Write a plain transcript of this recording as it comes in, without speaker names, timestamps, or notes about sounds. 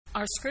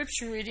Our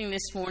scripture reading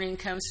this morning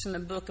comes from the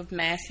book of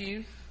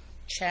Matthew,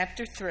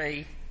 chapter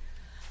 3,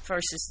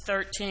 verses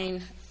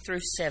 13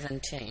 through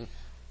 17.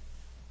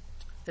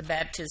 The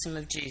baptism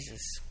of Jesus.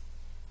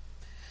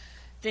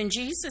 Then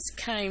Jesus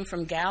came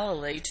from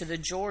Galilee to the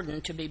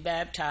Jordan to be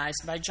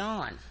baptized by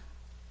John.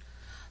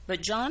 But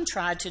John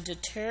tried to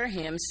deter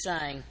him,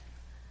 saying,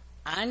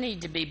 "I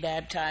need to be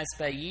baptized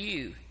by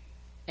you,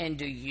 and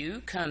do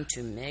you come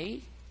to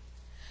me?"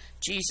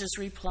 Jesus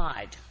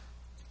replied,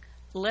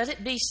 "Let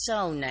it be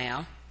so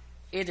now.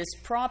 It is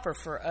proper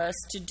for us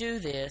to do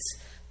this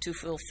to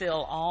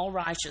fulfill all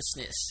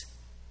righteousness."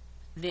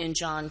 Then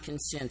John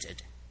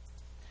consented.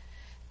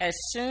 As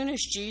soon as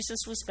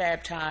Jesus was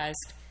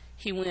baptized,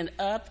 he went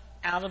up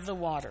out of the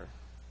water.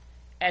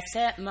 At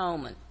that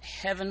moment,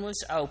 heaven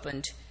was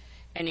opened,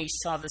 and he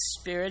saw the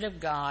Spirit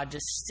of God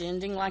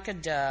descending like a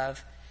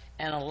dove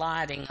and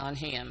alighting on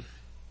him.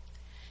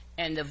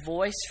 And a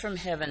voice from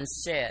heaven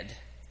said,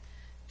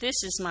 "This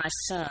is my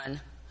Son,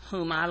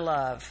 whom I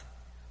love.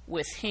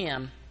 With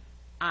him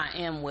I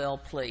am well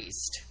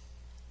pleased."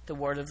 The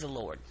word of the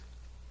Lord.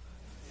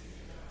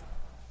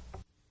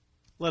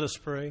 Let us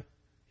pray.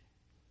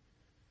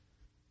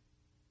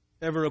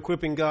 Ever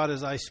equipping God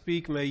as I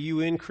speak, may you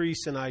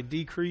increase and I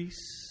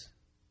decrease.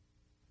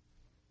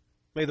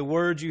 May the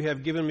words you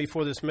have given me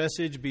for this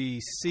message be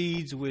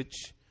seeds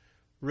which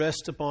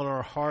rest upon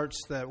our hearts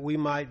that we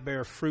might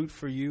bear fruit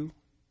for you.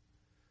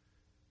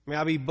 May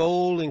I be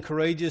bold and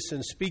courageous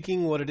in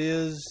speaking what it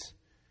is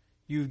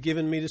you've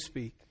given me to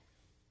speak.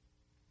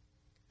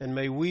 And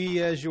may we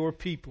as your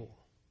people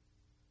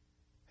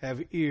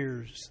have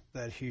ears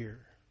that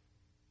hear.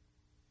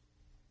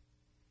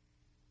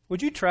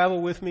 Would you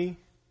travel with me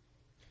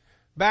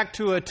back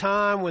to a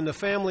time when the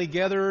family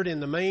gathered in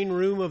the main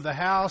room of the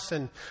house,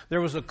 and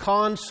there was a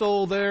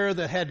console there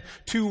that had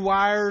two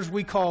wires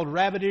we called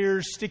rabbit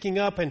ears sticking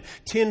up and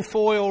tin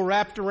foil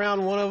wrapped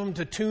around one of them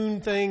to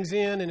tune things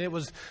in, and it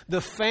was the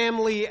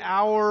family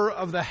hour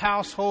of the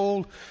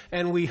household,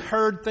 and we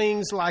heard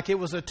things like it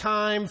was a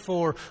time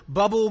for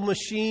bubble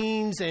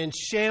machines and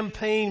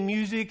champagne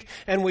music,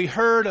 and we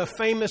heard a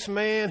famous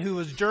man who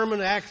was German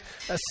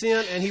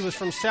accent, and he was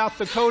from South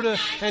Dakota,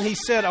 and he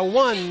said a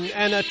 1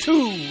 and a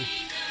 2.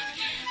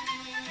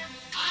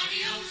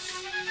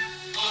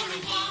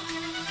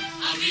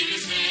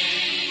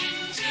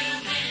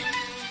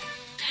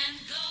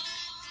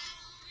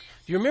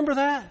 Do you remember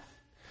that?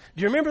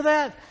 Do you remember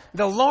that?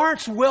 The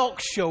Lawrence Welk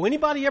Show.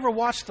 Anybody ever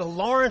watched the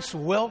Lawrence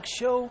Welk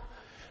Show?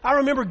 I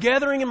remember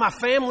gathering in my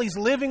family's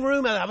living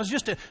room, and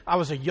I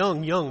was a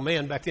young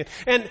man back then.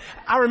 And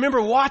I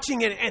remember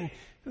watching it, and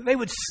they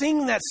would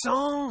sing that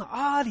song,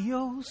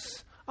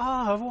 "Adios,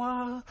 au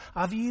revoir,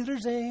 auf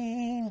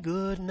Wiedersehen,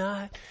 good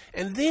night."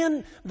 And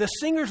then the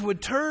singers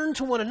would turn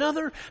to one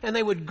another, and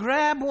they would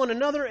grab one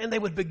another, and they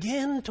would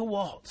begin to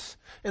waltz.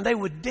 And they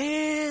would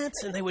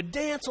dance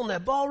on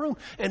that ballroom,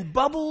 and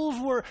bubbles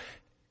were,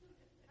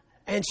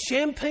 and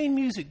champagne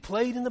music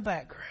played in the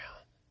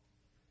background.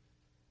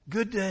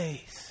 Good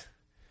days.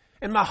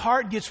 And my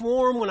heart gets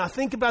warm when I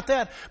think about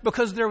that,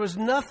 because there was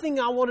nothing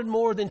I wanted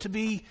more than to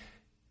be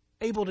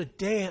able to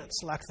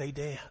dance like they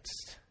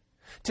danced.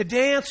 To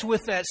dance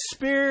with that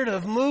spirit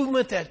of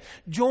movement that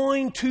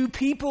joined two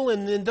people,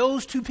 and then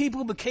those two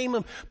people became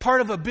a part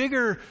of a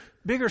bigger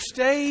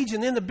stage,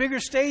 and then the bigger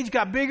stage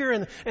got bigger,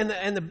 and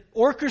the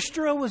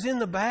orchestra was in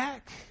the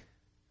back.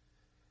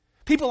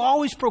 People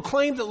always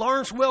proclaimed that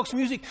Lawrence Welk's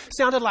music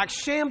sounded like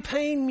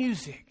champagne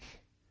music.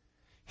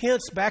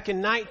 Hence, back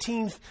in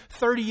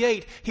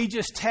 1938, he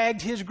just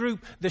tagged his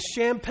group the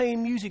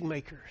Champagne Music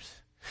Makers.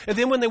 And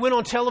then when they went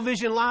on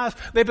television live,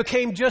 they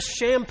became just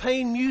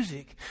champagne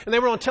music. And they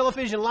were on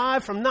television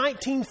live from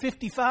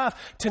 1955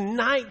 to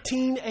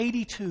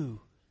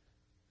 1982.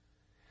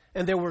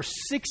 And there were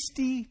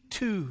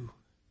 62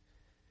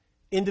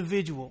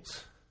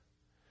 individuals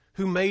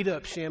who made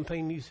up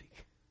champagne music.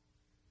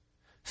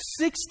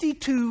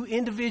 62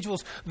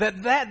 individuals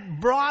that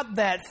brought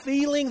that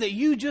feeling that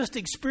you just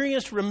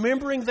experienced,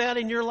 remembering that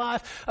in your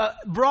life,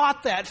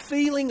 brought that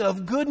feeling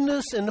of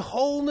goodness and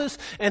wholeness,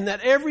 and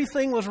that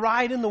everything was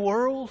right in the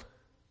world.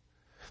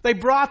 They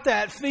brought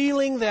that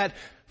feeling that,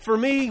 for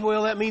me,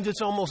 well, that means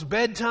it's almost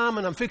bedtime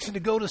and I'm fixing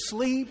to go to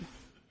sleep.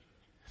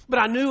 But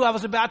I knew I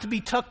was about to be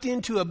tucked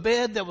into a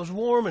bed that was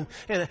warm,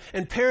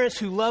 and parents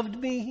who loved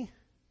me,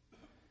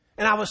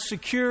 and I was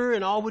secure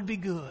and all would be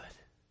good.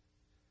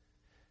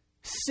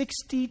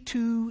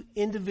 62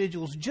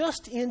 individuals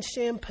just in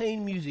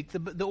champagne music,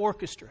 the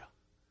orchestra,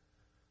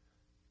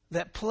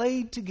 that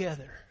played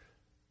together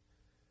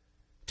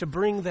to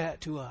bring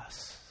that to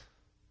us.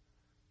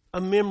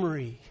 A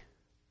memory,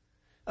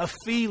 a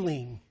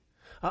feeling,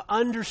 an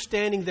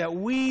understanding that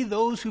we,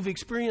 those who've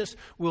experienced,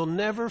 will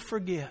never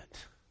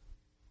forget.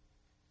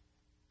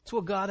 That's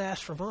what God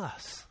asks from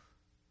us.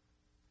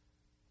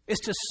 Is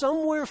to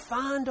somewhere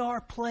find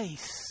our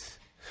place.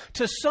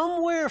 To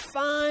somewhere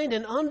find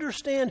and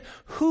understand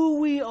who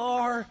we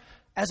are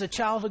as a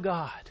child of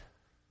God.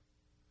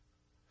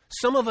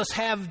 Some of us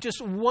have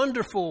just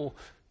wonderful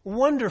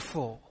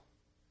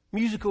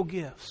musical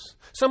gifts.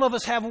 Some of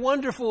us have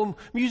wonderful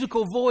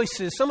musical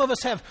voices. Some of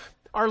us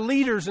are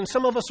leaders, and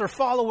some of us are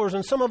followers,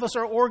 and some of us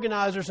are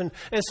organizers, and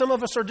some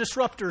of us are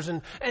disruptors.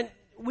 And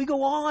we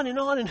go on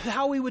in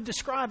how we would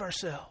describe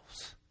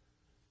ourselves.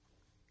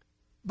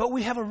 But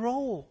we have a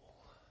role.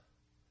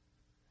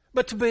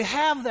 But to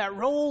have that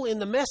role in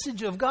the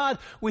message of God,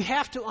 we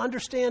have to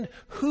understand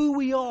who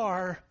we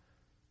are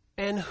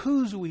and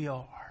whose we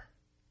are.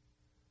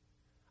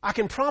 I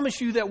can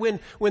promise you that when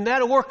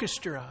that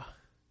orchestra,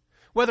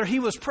 whether he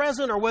was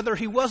present or whether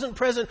he wasn't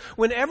present,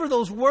 whenever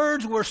those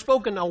words were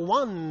spoken, a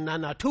one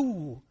and a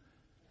two,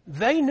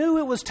 they knew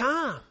it was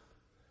time.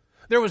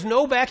 There was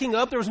no backing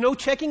up. There was no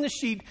checking the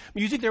sheet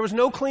music. There was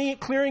no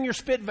clearing your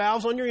spit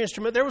valves on your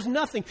instrument. There was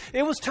nothing.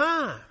 It was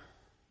time.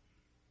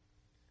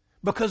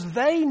 Because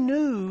they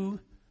knew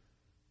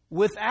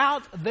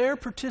without their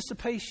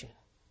participation,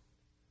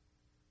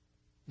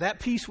 that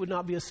piece would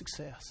not be a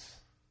success.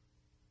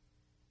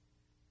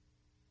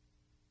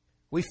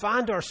 We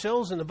find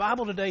ourselves in the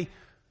Bible today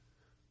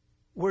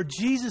where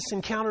Jesus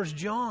encounters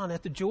John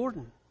at the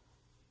Jordan.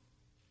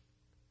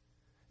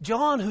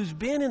 John, who's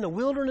been in the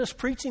wilderness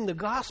preaching the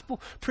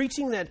gospel,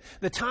 preaching that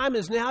the time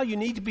is now, you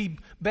need to be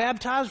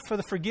baptized for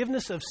the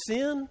forgiveness of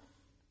sin.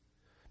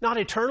 Not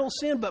eternal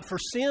sin, but for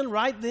sin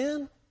right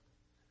then.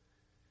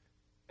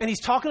 And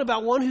he's talking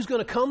about one who's going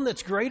to come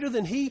that's greater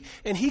than he,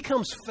 and he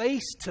comes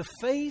face to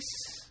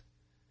face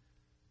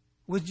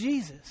with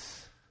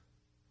Jesus.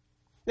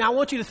 Now, I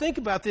want you to think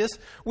about this.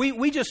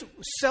 We just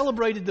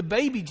celebrated the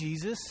baby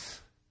Jesus,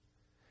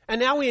 and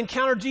now we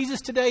encounter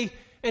Jesus today,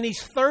 and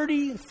he's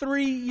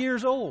 33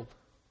 years old.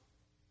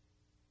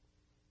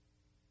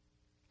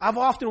 I've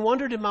often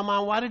wondered in my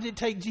mind, why did it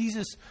take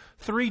Jesus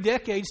 3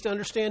 decades to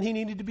understand he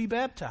needed to be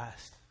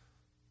baptized?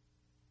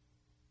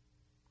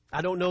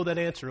 I don't know that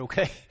answer,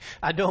 okay?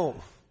 I don't.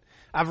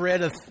 I've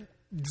read a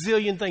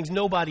zillion things.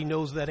 Nobody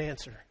knows that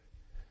answer.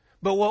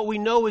 But what we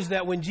know is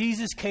that when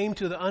Jesus came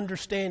to the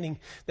understanding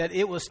that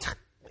it was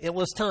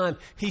time,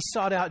 he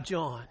sought out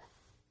John.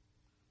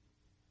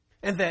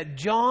 And that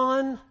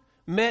John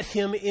met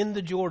him in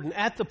the Jordan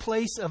at the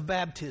place of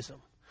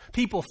baptism.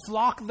 People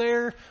flocked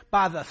there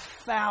by the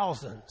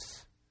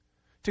thousands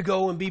to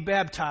go and be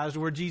baptized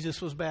where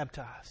Jesus was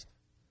baptized.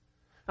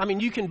 I mean,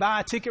 you can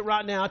buy a ticket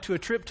right now to a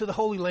trip to the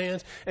Holy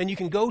Lands, and you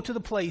can go to the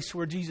place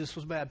where Jesus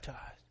was baptized.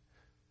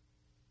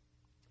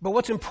 But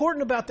what's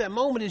important about that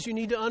moment is you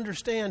need to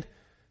understand,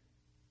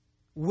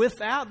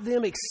 without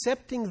them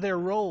accepting their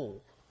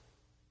role,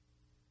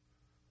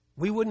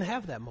 we wouldn't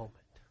have that moment.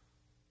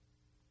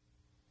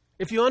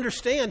 If you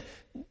understand,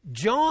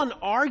 John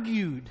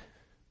argued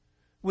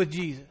with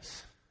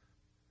Jesus.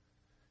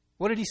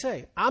 What did he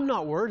say? I'm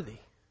not worthy.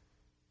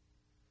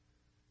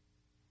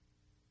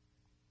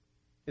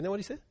 Isn't that what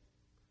he said?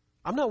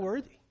 I'm not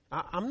worthy.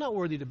 I'm not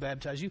worthy to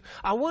baptize you.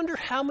 I wonder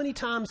how many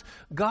times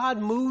God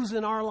moves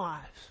in our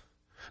lives.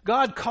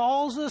 God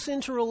calls us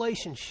into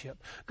relationship.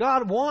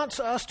 God wants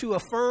us to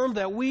affirm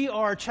that we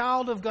are a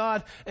child of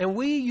God, and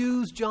we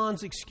use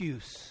John's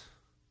excuse.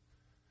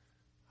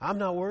 I'm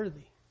not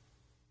worthy.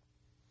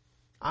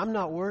 I'm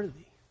not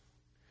worthy.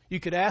 You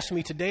could ask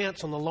me to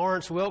dance on the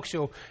Lawrence Welk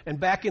Show, and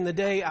back in the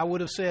day, I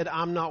would have said,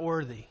 I'm not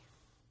worthy.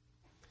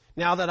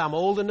 Now that I'm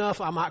old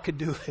enough, I might could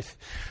do it.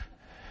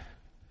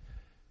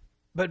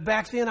 But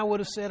back then I would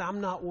have said,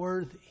 I'm not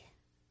worthy.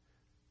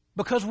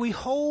 Because we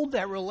hold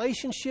that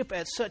relationship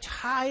at such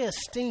high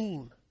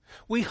esteem.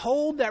 We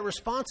hold that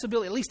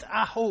responsibility, at least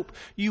I hope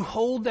you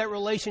hold that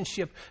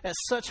relationship at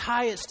such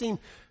high esteem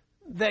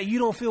that you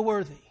don't feel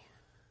worthy.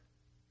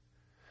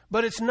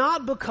 But it's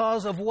not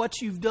because of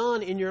what you've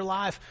done in your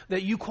life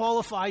that you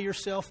qualify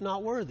yourself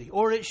not worthy,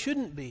 or it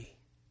shouldn't be.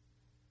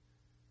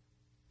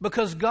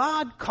 Because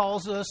God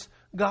calls us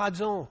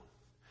God's own.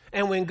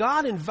 And when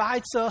God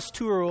invites us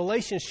to a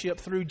relationship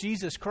through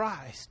Jesus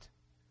Christ,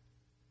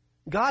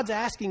 God's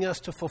asking us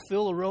to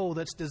fulfill a role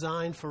that's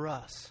designed for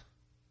us.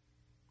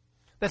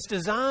 That's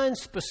designed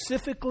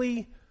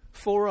specifically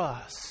for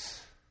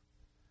us.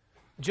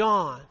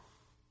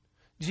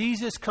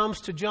 Jesus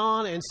comes to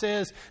John and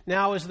says,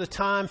 now is the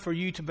time for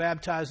you to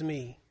baptize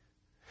me.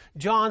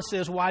 John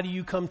says, why do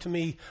you come to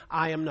me?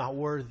 I am not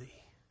worthy.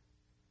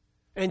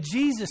 And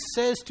Jesus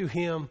says to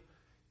him,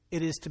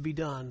 it is to be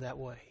done that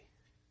way.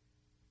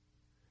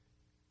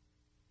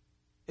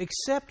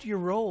 Accept your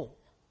role.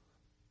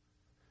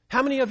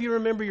 How many of you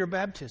remember your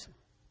baptism?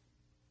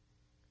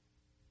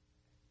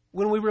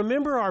 When we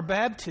remember our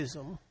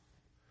baptism,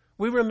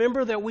 we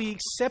remember that we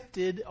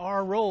accepted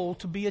our role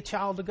to be a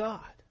child of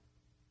God.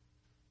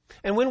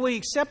 And when we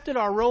accepted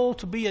our role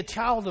to be a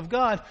child of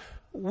God,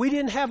 we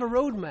didn't have a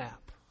roadmap.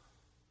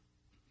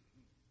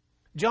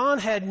 John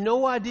had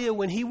no idea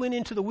when he went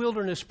into the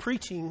wilderness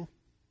preaching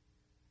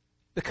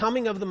the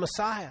coming of the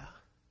Messiah,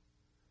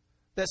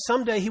 that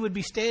someday he would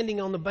be standing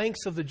on the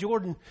banks of the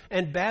Jordan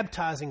and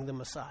baptizing the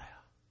Messiah.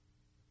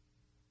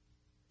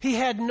 He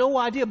had no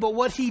idea, but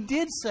what he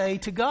did say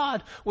to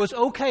God was,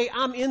 okay,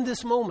 I'm in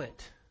this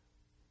moment.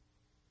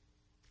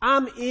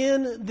 I'm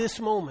in this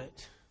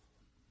moment.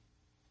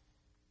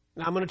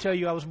 Now, I'm going to tell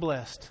you I was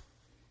blessed.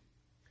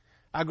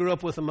 I grew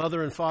up with a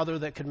mother and father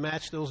that could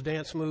match those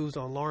dance moves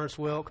on Lawrence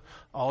Welk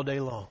all day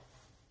long.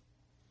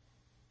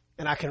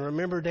 And I can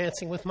remember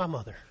dancing with my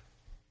mother.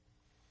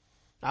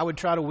 I would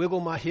try to wiggle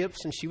my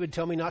hips, and she would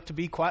tell me not to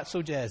be quite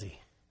so jazzy.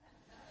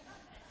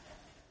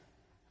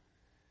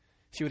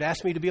 She would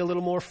ask me to be a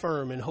little more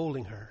firm in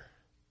holding her.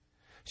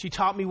 She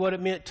taught me what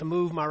it meant to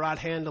move my right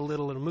hand a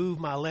little and move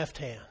my left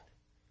hand.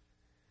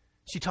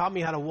 She taught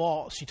me how to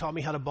waltz. She taught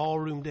me how to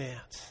ballroom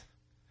dance.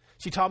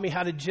 She taught me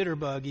how to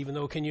jitterbug, even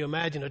though, can you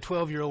imagine a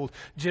 12-year-old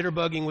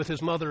jitterbugging with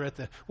his mother at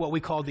what we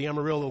called the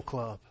Amarillo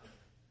Club?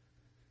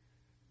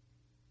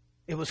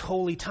 It was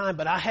holy time,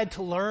 but I had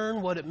to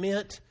learn what it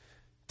meant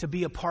to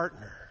be a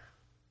partner,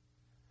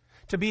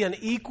 to be an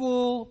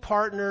equal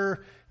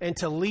partner, and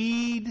to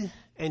lead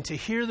and to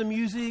hear the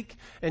music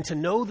and to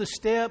know the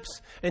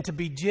steps and to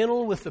be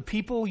gentle with the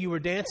people you were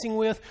dancing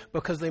with,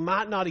 because they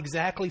might not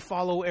exactly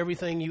follow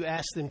everything you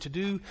asked them to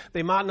do.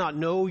 They might not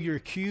know your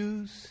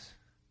cues.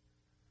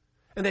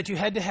 And that you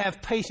had to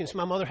have patience.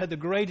 My mother had the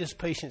greatest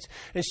patience.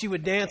 And she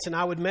would dance and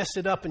I would mess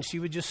it up and she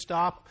would just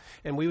stop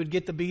and we would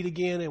get the beat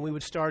again and we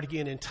would start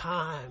again, and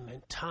time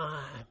and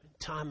time and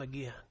time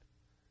again.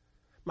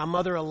 My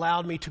mother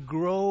allowed me to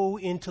grow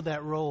into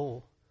that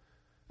role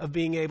of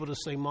being able to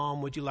say,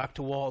 Mom, would you like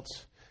to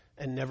waltz,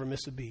 and never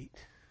miss a beat.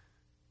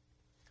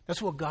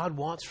 That's what God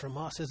wants from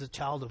us as a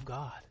child of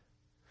God.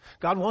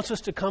 God wants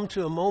us to come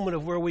to a moment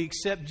of where we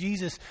accept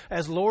Jesus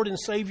as Lord and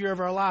Savior of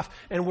our life,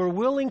 and we're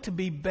willing to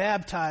be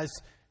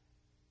baptized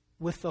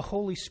with the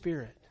Holy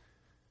Spirit.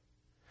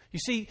 You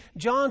see,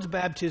 John's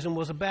baptism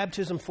was a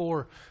baptism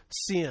for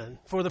sin,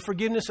 for the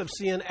forgiveness of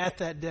sin at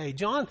that day.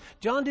 John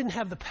didn't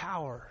have the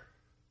power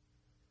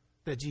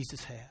that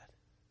Jesus had.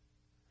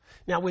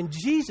 Now, when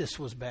Jesus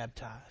was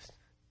baptized,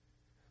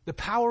 the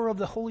power of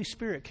the Holy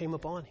Spirit came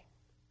upon him.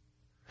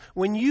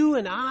 When you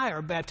and I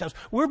are baptized,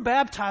 we're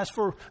baptized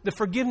for the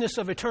forgiveness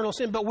of eternal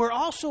sin, but we're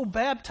also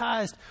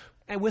baptized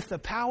with the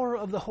power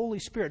of the Holy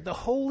Spirit. The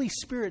Holy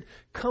Spirit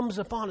comes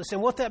upon us.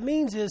 And what that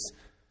means is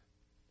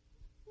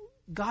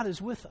God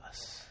is with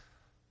us.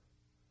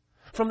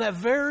 From that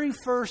very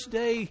first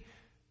day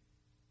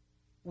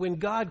when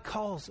God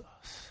calls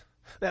us,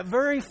 that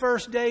very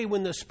first day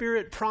when the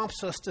Spirit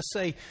prompts us to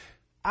say,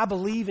 I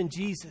believe in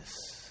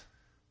Jesus.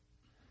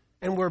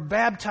 And we're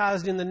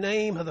baptized in the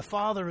name of the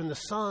Father and the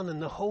Son and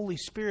the Holy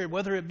Spirit,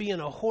 whether it be in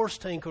a horse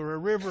tank or a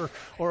river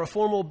or a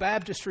formal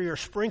baptistry or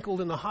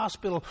sprinkled in the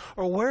hospital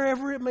or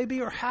wherever it may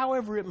be or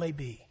however it may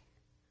be.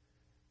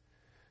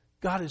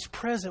 God is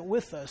present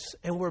with us,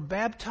 and we're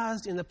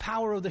baptized in the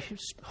power of the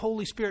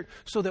Holy Spirit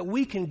so that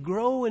we can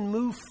grow and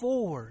move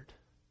forward,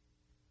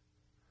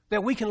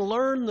 that we can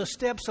learn the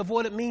steps of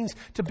what it means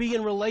to be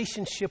in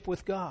relationship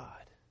with God,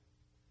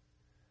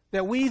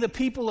 that we, the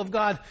people of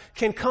God,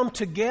 can come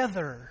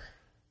together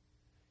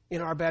in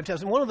our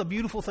baptism. One of the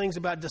beautiful things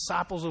about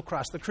disciples of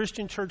Christ, the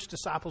Christian church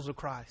disciples of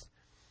Christ,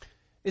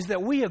 is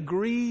that we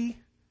agree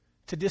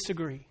to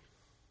disagree.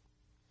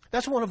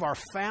 That's one of our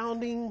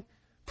founding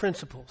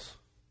principles,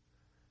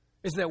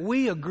 is that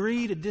we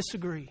agree to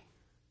disagree.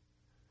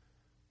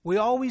 We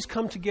always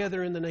come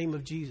together in the name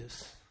of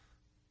Jesus.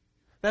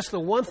 That's the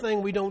one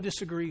thing we don't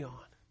disagree on.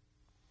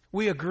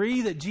 We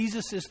agree that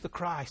Jesus is the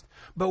Christ.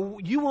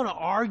 But you want to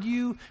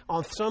argue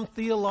on some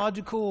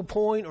theological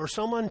point or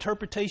some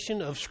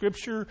interpretation of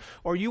Scripture,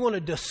 or you want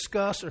to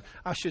discuss, or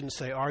I shouldn't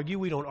say argue.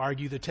 We don't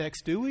argue the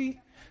text, do we?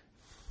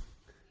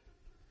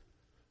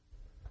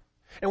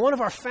 And one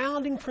of our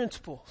founding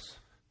principles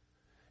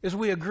is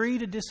we agree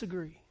to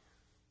disagree.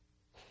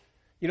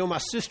 You know, my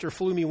sister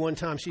flew me one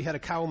time. She had a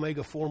Chi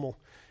Omega formal,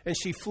 and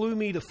she flew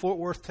me to Fort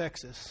Worth,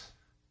 Texas,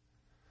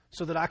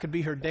 so that I could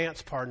be her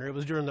dance partner. It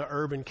was during the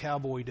urban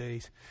cowboy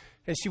days.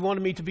 And she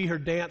wanted me to be her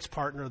dance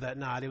partner that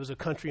night. It was a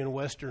country and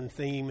western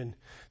theme, and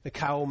the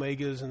Chi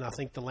Omegas and I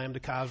think the Lambda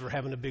Chi's were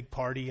having a big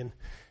party.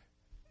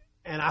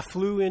 And I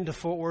flew into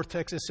Fort Worth,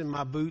 Texas in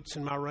my boots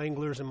and my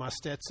Wranglers and my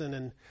Stetson.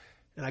 And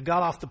I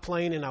got off the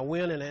plane and I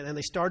went and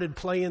they started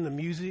playing the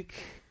music.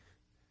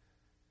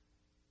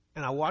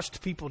 And I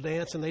watched people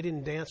dance, and they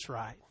didn't dance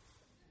right.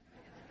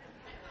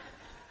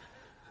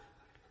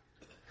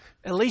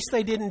 At least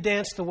they didn't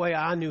dance the way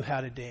I knew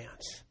how to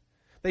dance.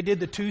 They did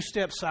the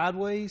two-step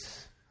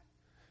sideways,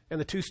 and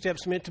the two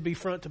steps meant to be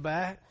front to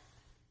back.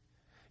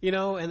 You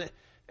know, and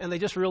they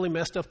just really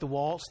messed up the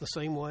waltz the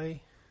same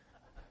way.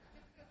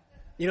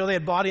 You know, they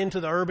had bought into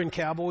the urban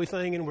cowboy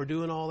thing and were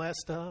doing all that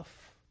stuff.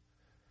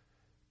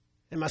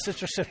 And my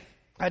sister said,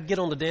 I'd get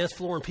on the dance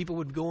floor and people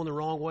would go in the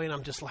wrong way, and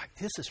I'm just like,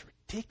 this is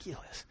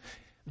ridiculous.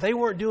 They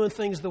weren't doing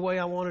things the way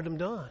I wanted them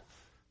done.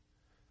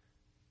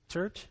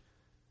 Church?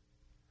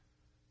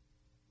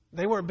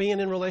 They weren't being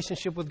in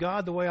relationship with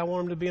God the way I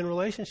want them to be in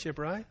relationship,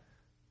 right?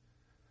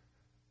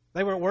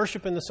 They weren't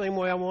worshiping the same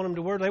way I want them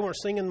to worship. They weren't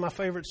singing my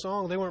favorite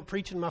song. They weren't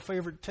preaching my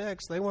favorite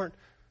text. They weren't,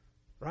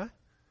 right?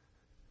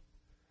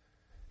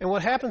 And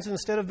what happens,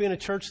 instead of being a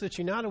church that's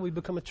united, we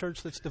become a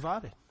church that's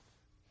divided.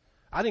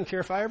 I didn't care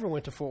if I ever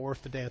went to Fort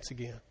Worth to dance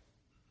again.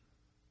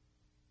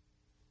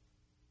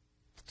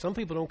 Some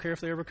people don't care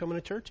if they ever come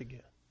into church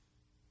again.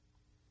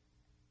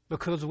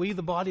 Because we,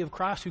 the body of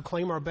Christ who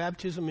claim our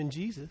baptism in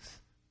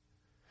Jesus,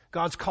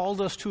 God's called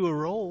us to a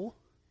role,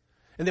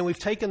 and then we've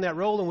taken that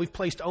role and we've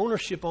placed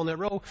ownership on that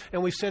role,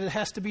 and we've said it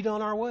has to be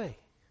done our way.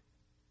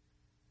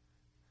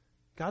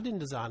 God didn't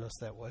design us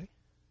that way.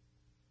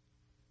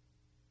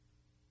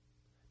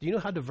 Do you know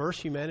how diverse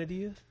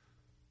humanity is?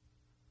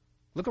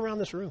 Look around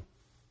this room.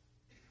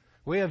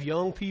 We have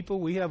young people,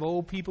 we have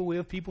old people, we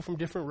have people from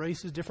different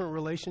races, different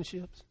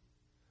relationships.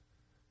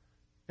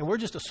 And we're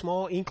just a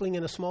small inkling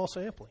and a small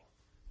sampling.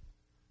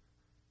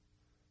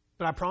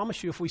 But I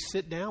promise you, if we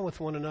sit down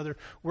with one another,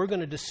 we're going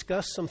to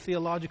discuss some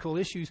theological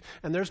issues,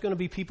 and there's going to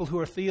be people who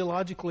are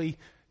theologically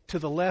to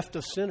the left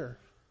of center.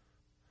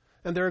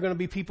 And there are going to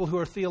be people who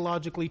are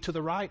theologically to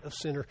the right of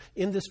center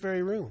in this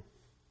very room.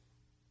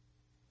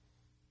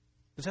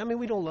 Does that mean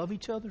we don't love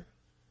each other?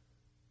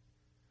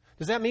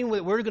 Does that mean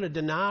that we're going to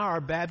deny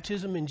our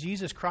baptism in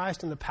Jesus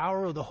Christ and the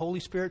power of the Holy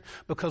Spirit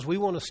because we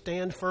want to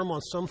stand firm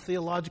on some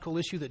theological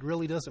issue that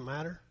really doesn't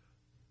matter?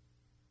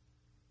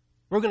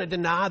 We're going to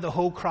deny the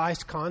whole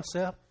Christ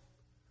concept.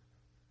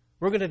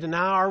 We're going to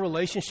deny our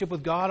relationship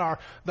with God,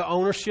 the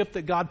ownership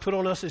that God put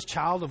on us as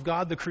child of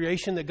God, the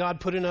creation that God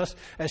put in us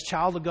as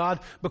child of God,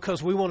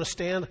 because we want to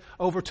stand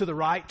over to the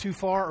right too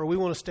far, or we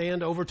want to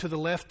stand over to the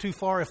left too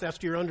far, if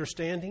that's your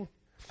understanding.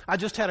 I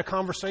just had a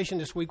conversation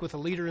this week with a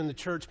leader in the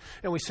church,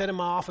 and we sat in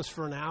my office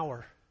for an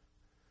hour.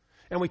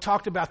 And we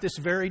talked about this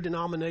very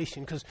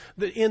denomination, because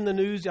in the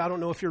news, I don't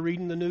know if you're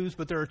reading the news,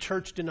 but there are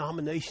church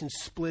denominations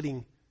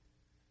splitting.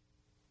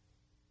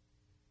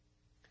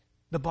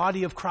 The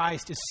body of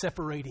Christ is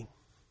separating.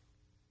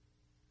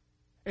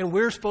 And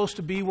we're supposed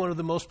to be one of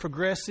the most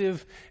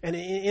progressive and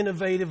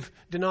innovative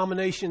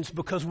denominations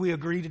because we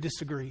agree to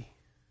disagree.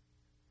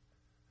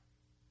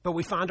 But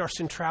we find our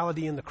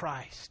centrality in the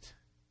Christ.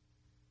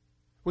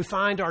 We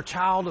find our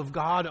child of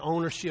God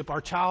ownership,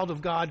 our child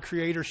of God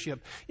creatorship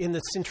in the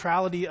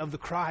centrality of the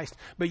Christ.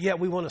 But yet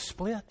we want to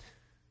split.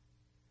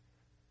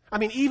 I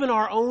mean, even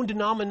our own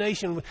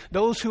denomination,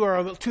 those who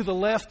are to the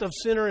left of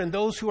center and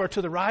those who are to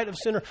the right of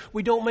center,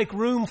 we don't make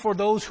room for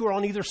those who are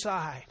on either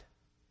side.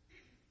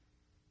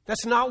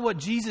 That's not what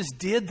Jesus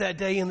did that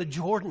day in the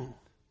Jordan.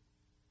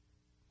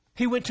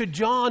 He went to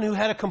John, who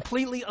had a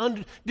completely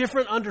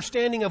different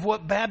understanding of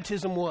what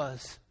baptism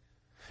was.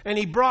 And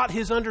he brought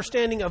his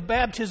understanding of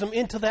baptism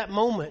into that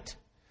moment.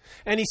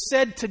 And he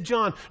said to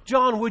John,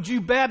 "John, would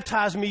you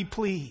baptize me,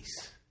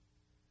 please?"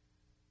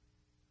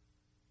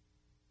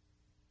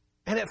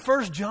 And at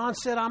first, John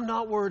said, "I'm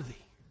not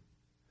worthy,"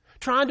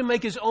 trying to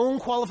make his own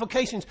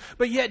qualifications.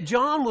 But yet,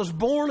 John was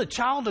born a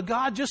child of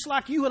God just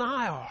like you and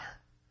I are.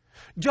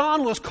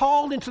 John was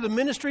called into the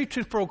ministry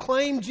to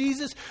proclaim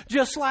Jesus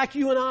just like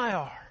you and I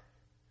are.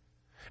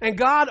 And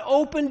God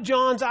opened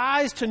John's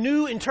eyes to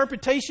new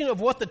interpretation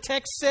of what the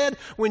text said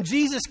when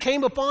Jesus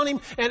came upon him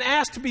and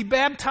asked to be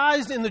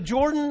baptized in the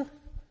Jordan.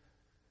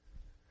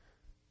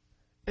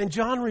 And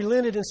John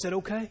relented and said,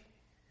 "Okay.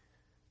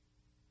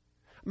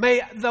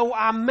 Though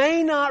I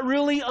may not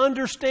really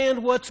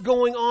understand what's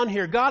going on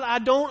here. God, I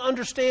don't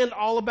understand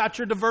all about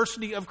your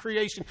diversity of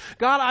creation.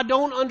 God, I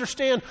don't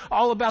understand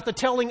all about the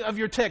telling of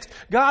your text.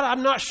 God,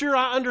 I'm not sure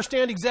I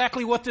understand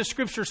exactly what this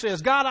scripture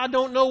says. God, I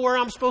don't know where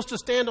I'm supposed to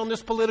stand on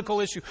this political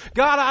issue.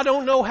 God, I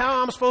don't know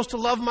how I'm supposed to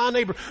love my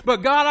neighbor. But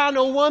God, I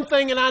know one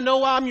thing, and I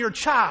know I'm your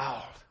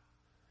child.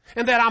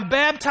 And that I'm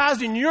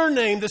baptized in your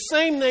name, the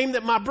same name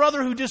that my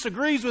brother who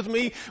disagrees with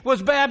me was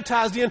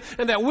baptized in,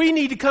 and that we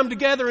need to come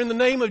together in the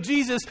name of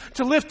Jesus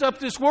to lift up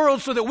this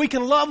world so that we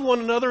can love one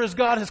another as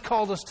God has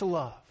called us to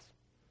love."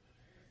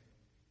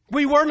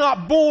 We were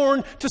not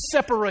born to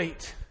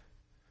separate.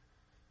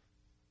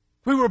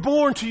 We were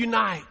born to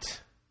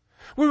unite.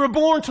 We were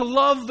born to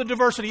love the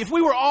diversity. If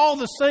we were all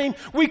the same,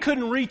 we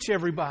couldn't reach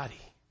everybody.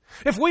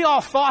 If we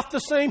all thought the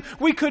same,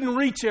 we couldn't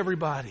reach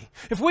everybody.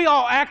 If we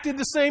all acted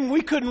the same,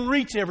 we couldn't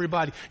reach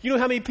everybody. You know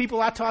how many people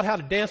I taught how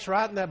to dance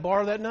right in that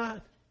bar that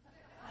night?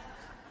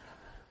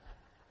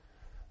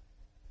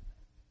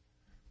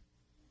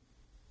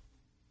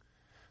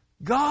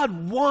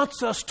 God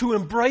wants us to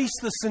embrace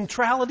the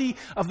centrality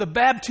of the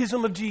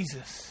baptism of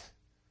Jesus.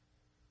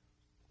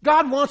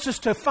 God wants us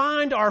to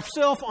find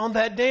ourselves on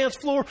that dance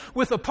floor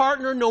with a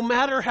partner no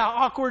matter how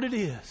awkward it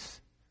is.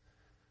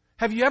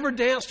 Have you ever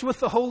danced with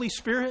the Holy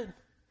Spirit?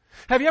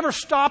 Have you ever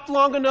stopped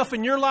long enough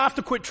in your life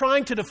to quit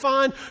trying to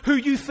define who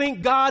you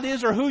think God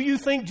is or who you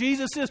think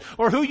Jesus is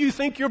or who you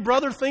think your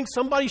brother thinks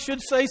somebody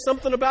should say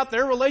something about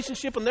their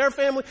relationship and their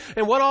family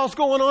and what all's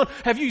going on?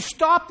 Have you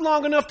stopped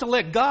long enough to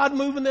let God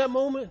move in that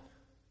moment?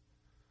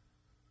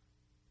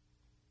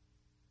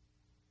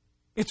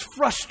 It's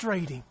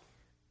frustrating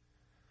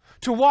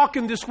to walk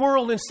in this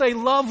world and say,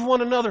 love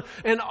one another.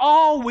 And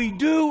all we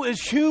do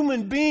as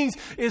human beings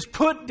is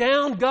put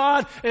down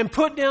God and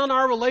put down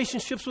our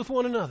relationships with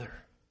one another.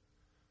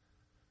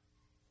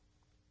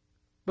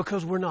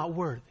 Because we're not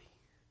worthy.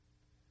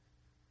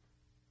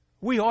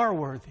 We are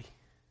worthy.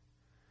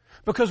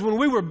 Because when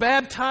we were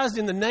baptized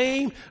in the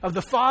name of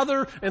the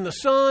Father and the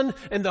Son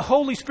and the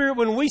Holy Spirit,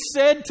 when we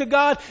said to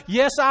God,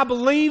 yes, I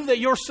believe that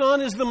your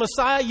Son is the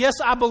Messiah. Yes,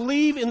 I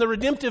believe in the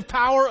redemptive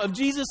power of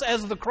Jesus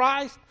as the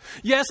Christ.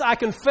 Yes, I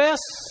confess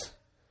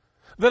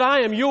that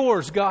I am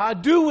yours,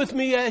 God. Do with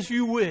me as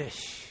you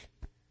wish.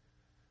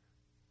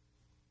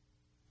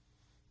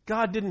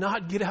 God did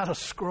not get out a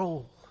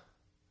scroll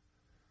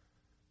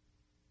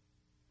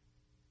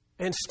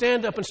and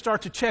stand up and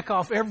start to check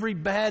off every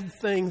bad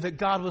thing that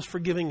God was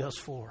forgiving us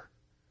for.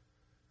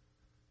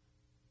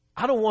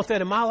 I don't want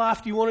that in my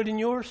life. Do you want it in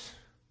yours?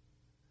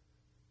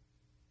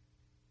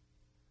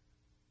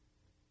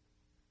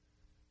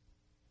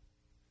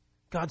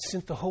 God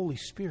sent the Holy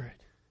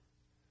Spirit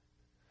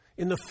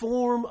in the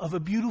form of a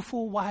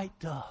beautiful white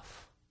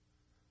dove.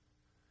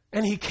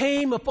 And He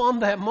came upon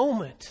that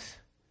moment,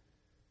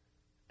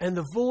 and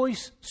the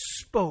voice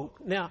spoke.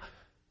 Now,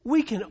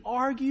 we can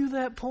argue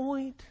that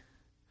point.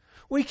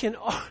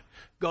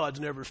 God's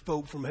never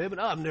spoke from heaven.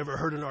 I've never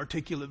heard an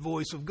articulate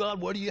voice of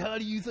God. How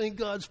do you think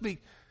God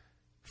speaks?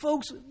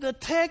 Folks, the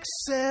text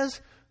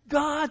says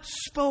God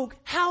spoke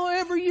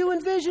however you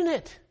envision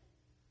it.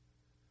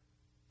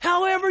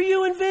 However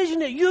you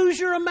envision it. Use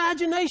your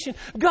imagination.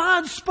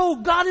 God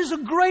spoke. God is a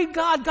great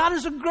God. God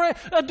is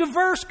a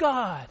diverse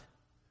God.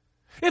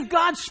 If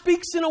God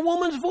speaks in a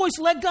woman's voice,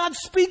 let God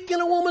speak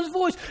in a woman's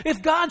voice.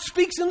 If God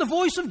speaks in the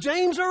voice of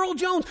James Earl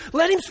Jones,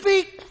 let Him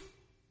speak.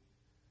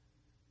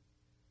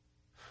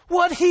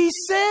 What He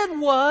said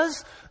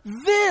was,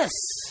 this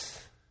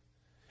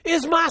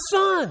is my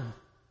Son.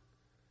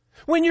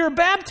 When you're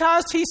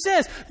baptized, He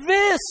says,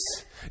 this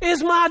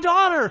is my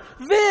daughter.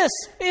 This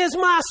is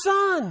my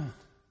son.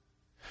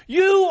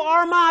 You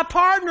are my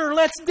partner.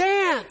 Let's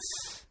dance.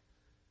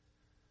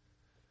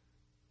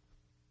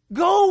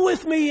 Go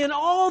with me in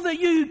all that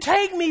you do.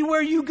 Take me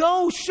where you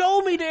go.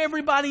 Show me to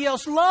everybody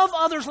else. Love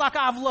others like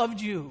I've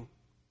loved you.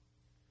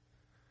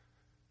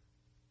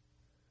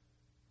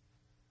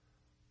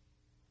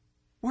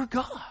 We're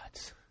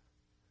God's.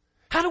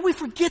 How do we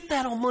forget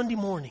that on Monday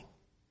morning?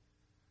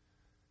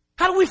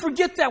 How do we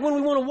forget that when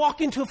we want to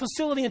walk into a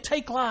facility and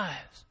take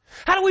lives?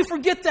 How do we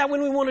forget that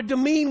when we want to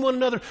demean one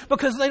another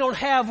because they don't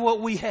have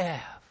what we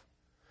have?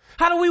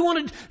 How do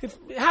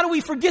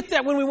we forget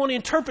that when we want to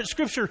interpret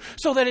Scripture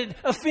so that it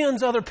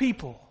offends other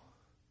people?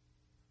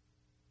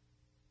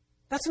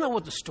 That's not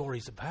what the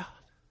story's about.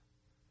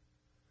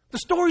 The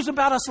story's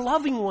about us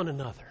loving one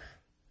another.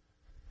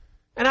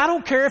 And I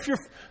don't care if you're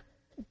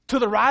to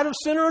the right of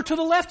center or to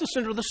the left of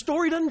center, the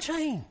story doesn't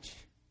change.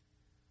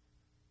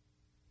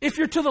 If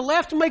you're to the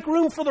left, make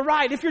room for the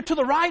right. If you're to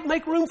the right,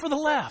 make room for the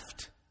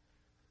left.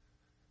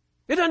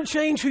 It doesn't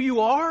change who you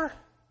are.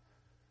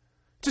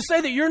 To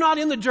say that you're not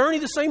in the journey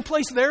the same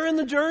place they're in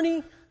the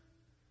journey,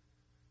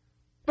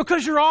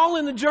 because you're all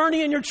in the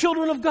journey and you're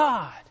children of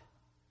God.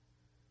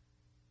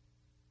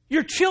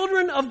 You're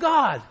children of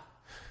God.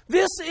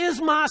 This is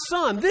my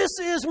son. This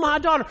is my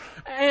daughter.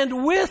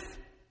 And with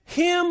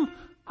him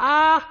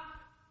I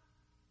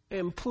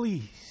am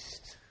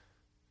pleased.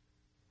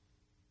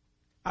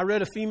 I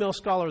read a female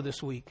scholar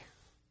this week.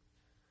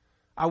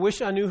 I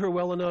wish I knew her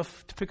well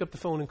enough to pick up the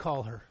phone and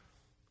call her.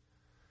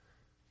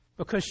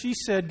 Because she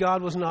said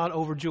God was not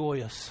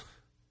overjoyous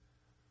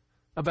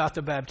about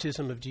the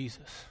baptism of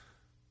Jesus.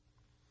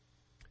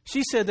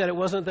 She said that it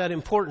wasn't that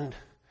important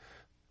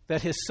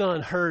that his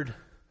son heard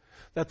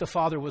that the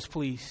Father was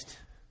pleased.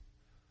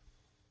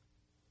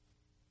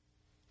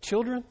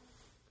 Children,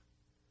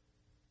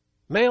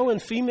 male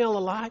and female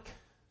alike,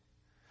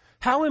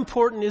 how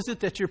important is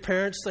it that your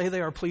parents say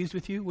they are pleased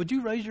with you? Would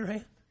you raise your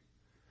hand?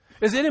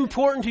 Is it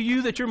important to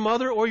you that your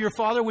mother or your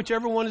father,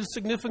 whichever one is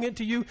significant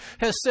to you,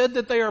 has said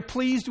that they are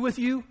pleased with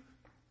you?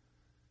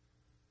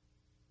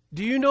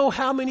 Do you know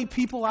how many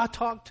people I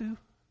talk to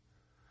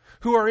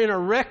who are in a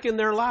wreck in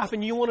their life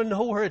and you want to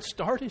know where it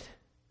started?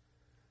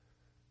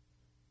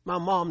 My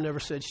mom never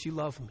said she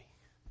loved me.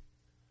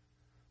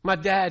 My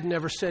dad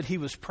never said he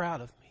was proud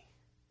of me.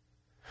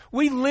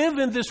 We live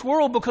in this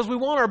world because we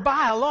want our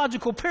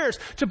biological parents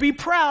to be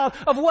proud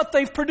of what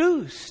they've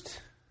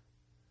produced.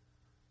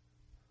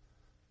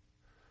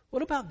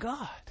 What about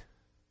God?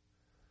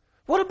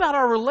 What about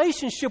our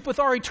relationship with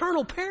our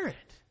eternal parent?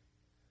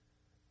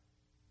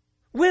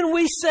 When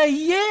we say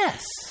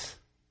yes,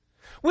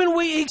 when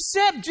we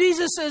accept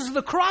Jesus as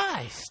the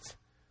Christ,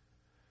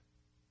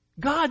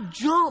 God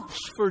jumps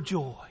for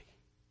joy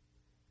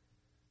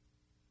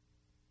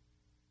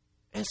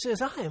and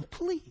says, I am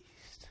pleased.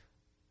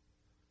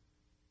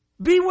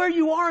 Be where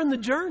you are in the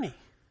journey.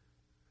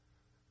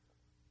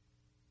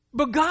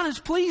 But God is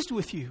pleased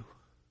with you.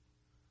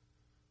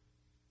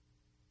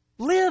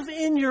 Live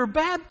in your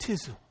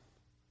baptism.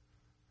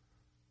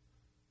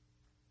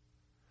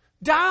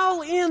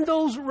 Dial in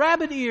those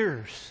rabbit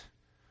ears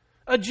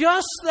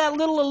Adjust that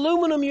little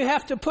aluminum you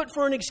have to put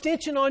for an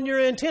extension on your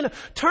antenna.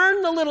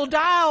 Turn the little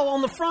dial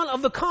on the front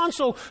of the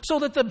console so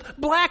that the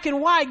black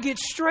and white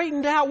gets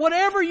straightened out.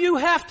 Whatever you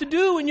have to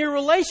do in your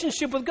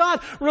relationship with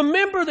God,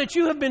 remember that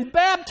you have been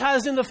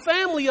baptized in the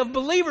family of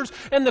believers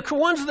and the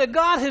ones that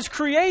God has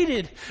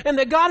created, and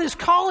that God is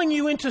calling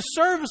you into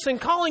service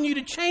and calling you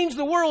to change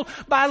the world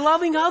by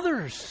loving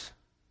others.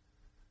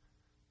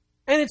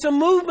 And it's a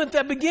movement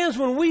that begins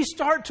when we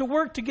start to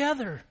work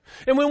together.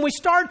 And when we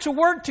start to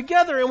work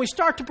together and we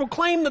start to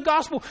proclaim the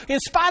gospel in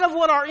spite of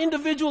what our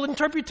individual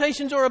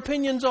interpretations or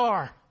opinions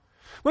are.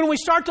 When we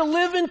start to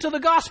live into the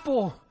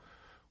gospel,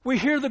 we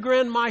hear the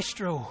Grand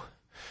Maestro.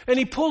 And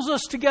he pulls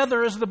us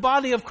together as the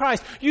body of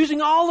Christ,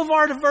 using all of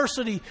our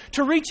diversity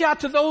to reach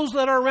out to those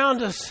that are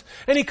around us.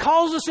 And he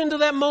calls us into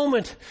that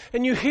moment.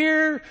 And you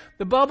hear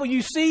the bubble,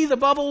 you see the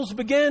bubbles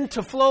begin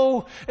to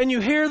flow. And you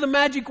hear the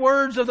magic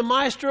words of the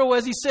Maestro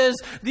as he says,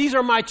 "These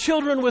are my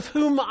children with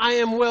whom I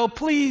am well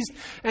pleased."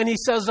 And he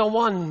says a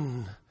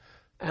one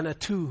and a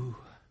two.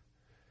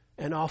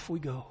 And off we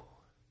go.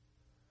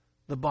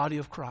 The body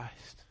of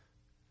Christ,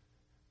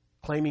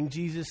 claiming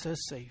Jesus as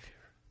Savior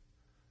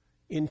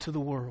into the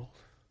world,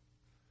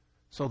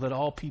 so that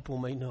all people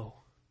may know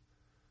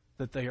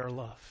that they are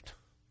loved.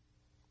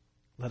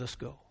 Let us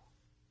go.